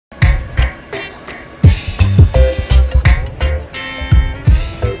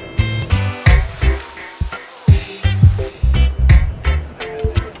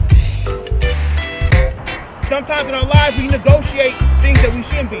times in our lives we negotiate things that we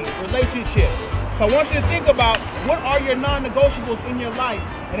shouldn't be, relationships. So I want you to think about what are your non-negotiables in your life,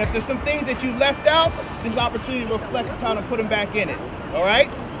 and if there's some things that you left out, this is an opportunity to reflect the time and put them back in it. All right?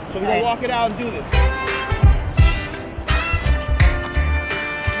 So we're gonna walk it out and do this.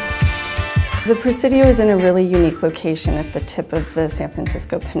 The Presidio is in a really unique location at the tip of the San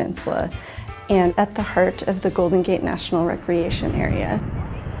Francisco Peninsula and at the heart of the Golden Gate National Recreation Area.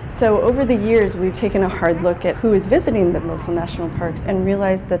 So over the years, we've taken a hard look at who is visiting the local national parks and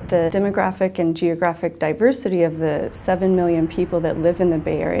realized that the demographic and geographic diversity of the 7 million people that live in the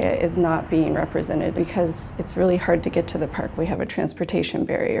Bay Area is not being represented because it's really hard to get to the park. We have a transportation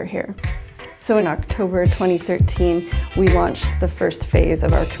barrier here. So in October 2013, we launched the first phase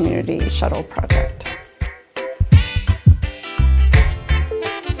of our community shuttle project.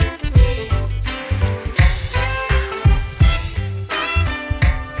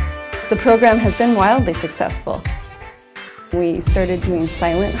 The program has been wildly successful. We started doing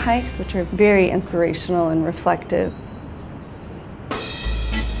silent hikes, which are very inspirational and reflective.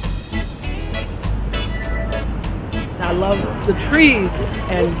 I love the trees,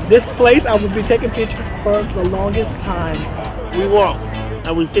 and this place I will be taking pictures for the longest time. We walk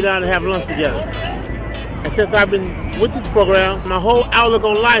and we sit down and have lunch together. And since I've been with this program, my whole outlook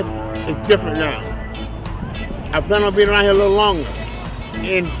on life is different now. I plan on being around here a little longer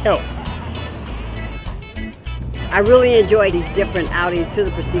in health. I really enjoy these different outings to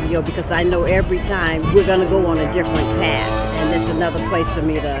the Presidio because I know every time we're going to go on a different path, and it's another place for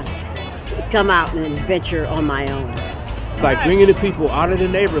me to come out and adventure on my own. It's like bringing the people out of the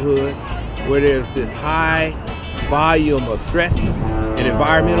neighborhood where there's this high volume of stress and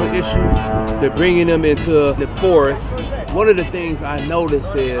environmental issues, to bringing them into the forest. One of the things I notice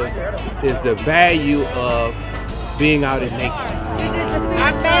is the value of being out in nature.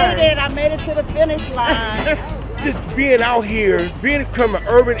 I made it to the finish line. Just being out here, being from an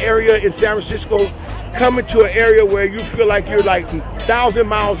urban area in San Francisco, coming to an area where you feel like you're like 1,000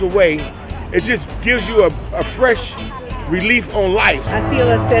 miles away, it just gives you a fresh relief on life. I feel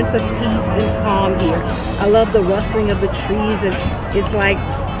a sense of peace and calm here. I love the rustling of the trees, and it's like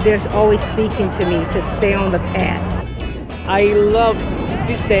there's always speaking to me to stay on the path. I love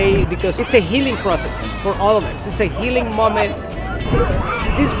this day because it's a healing process for all of us. It's a healing moment.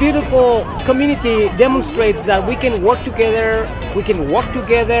 This beautiful community demonstrates that we can work together, we can walk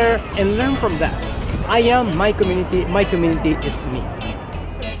together and learn from that. I am my community is me.